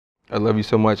I love you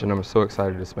so much, and I'm so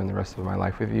excited to spend the rest of my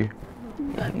life with you.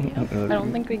 I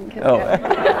don't think we can kiss yet.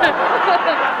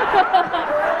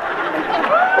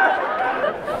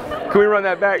 Can we run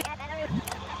that back?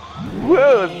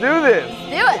 Whoa, let's do this.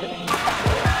 Do it.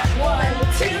 1,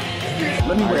 2, 3.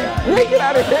 Let me wear it. Get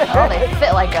out of here. Oh, they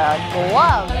fit like a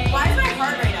glove. Why is my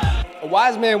heart rate up? A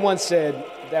wise man once said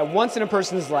that once in a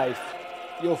person's life,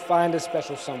 you'll find a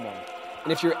special someone.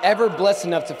 And if you're ever blessed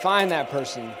enough to find that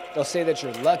person, they'll say that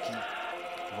you're lucky.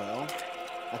 Well,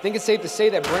 I think it's safe to say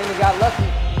that Brandon got lucky.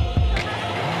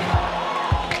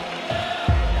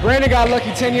 Brandon got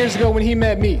lucky 10 years ago when he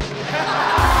met me.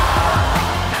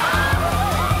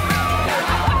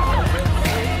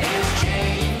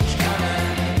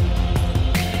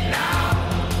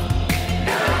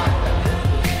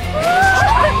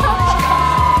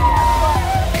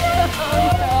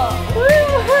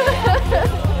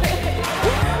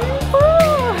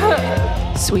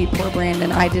 Sweet poor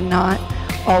Brandon. I did not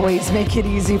always make it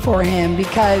easy for him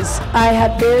because I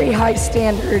had very high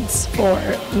standards for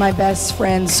my best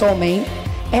friend's soulmate,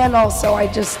 and also I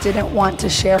just didn't want to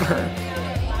share her.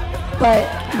 But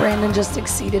Brandon just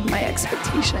exceeded my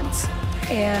expectations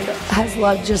and has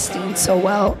loved Justine so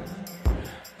well.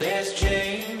 There's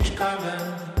change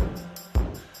coming.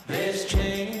 There's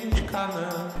change coming.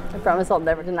 I promise I'll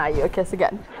never deny you a kiss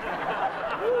again.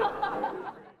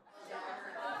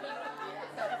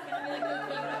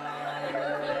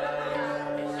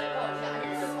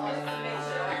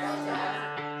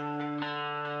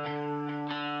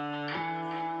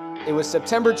 It was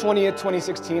September 20th,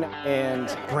 2016,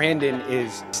 and Brandon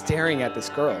is staring at this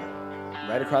girl.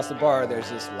 Right across the bar, there's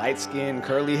this light-skinned,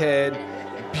 curly-head,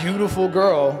 beautiful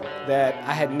girl that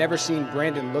I had never seen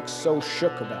Brandon look so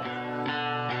shook about.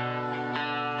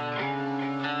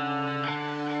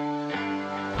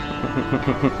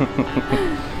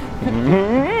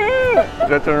 Does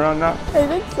that turn around now? I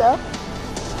think so.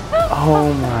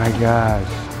 Oh my gosh,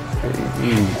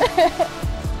 baby.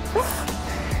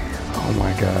 Oh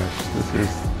my gosh, this is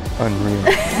unreal.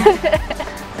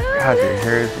 God, your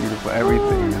hair is beautiful.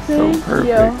 Everything is so perfect.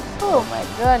 You. Oh my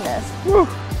goodness. Woo.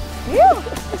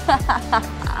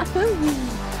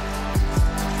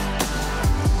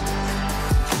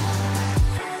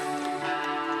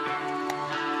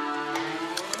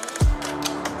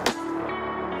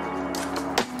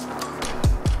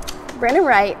 Brandon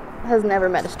Wright has never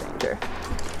met a stranger.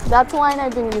 That's a line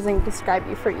I've been using to describe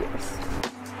you for years.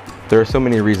 There are so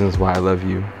many reasons why I love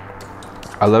you.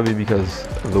 I love you because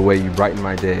of the way you brighten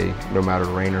my day, no matter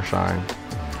rain or shine.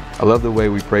 I love the way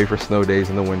we pray for snow days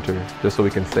in the winter, just so we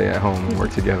can stay at home and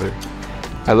work together.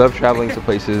 I love traveling to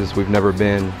places we've never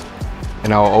been,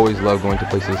 and I will always love going to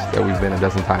places that we've been a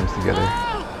dozen times together.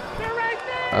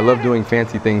 I love doing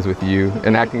fancy things with you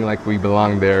and acting like we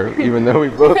belong there, even though we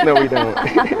both know we don't.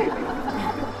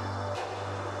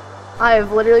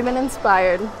 I've literally been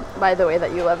inspired by the way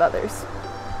that you love others.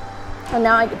 And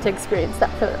now I get to experience that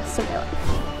for the rest of my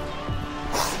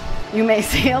life. You may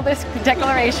seal this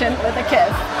declaration with a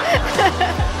kiss.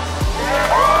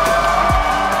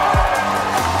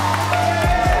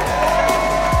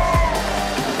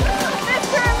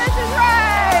 Mr. and Mrs.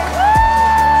 Wright!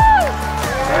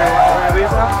 Woo! Can I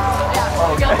leave now?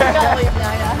 Yeah, we gotta leave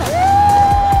now, yeah.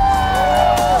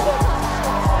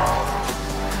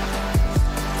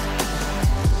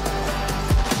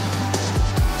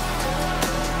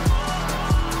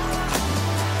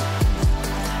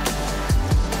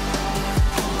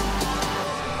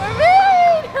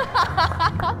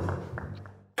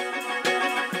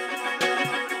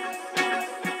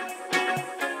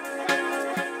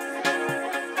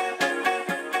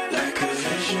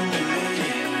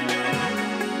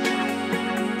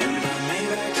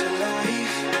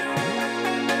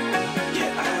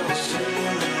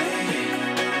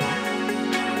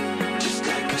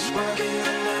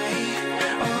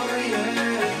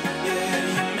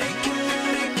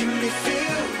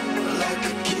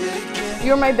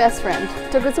 You're my best friend.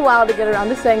 It took us a while to get around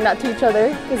to saying that to each other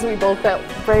because we both felt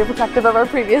very protective of our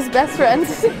previous best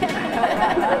friends. So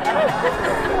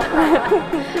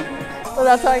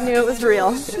that's how I knew it was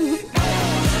real.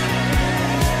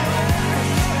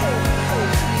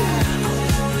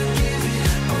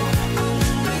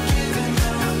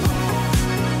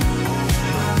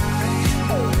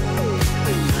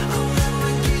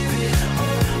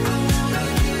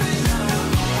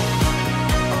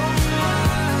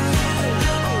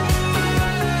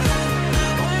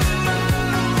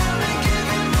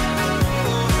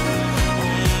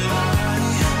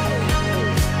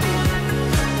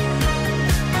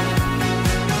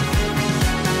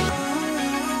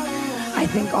 I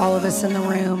think all of us in the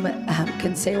room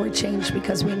can say we're changed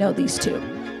because we know these two.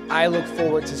 I look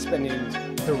forward to spending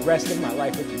the rest of my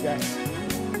life with you guys.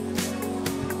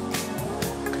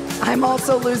 I'm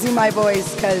also losing my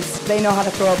voice because they know how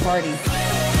to throw a party.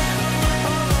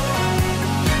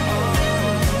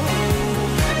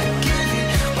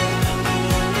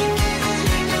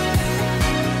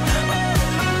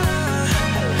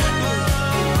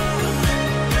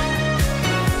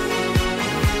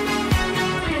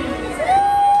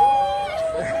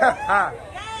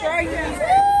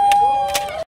 Sorry,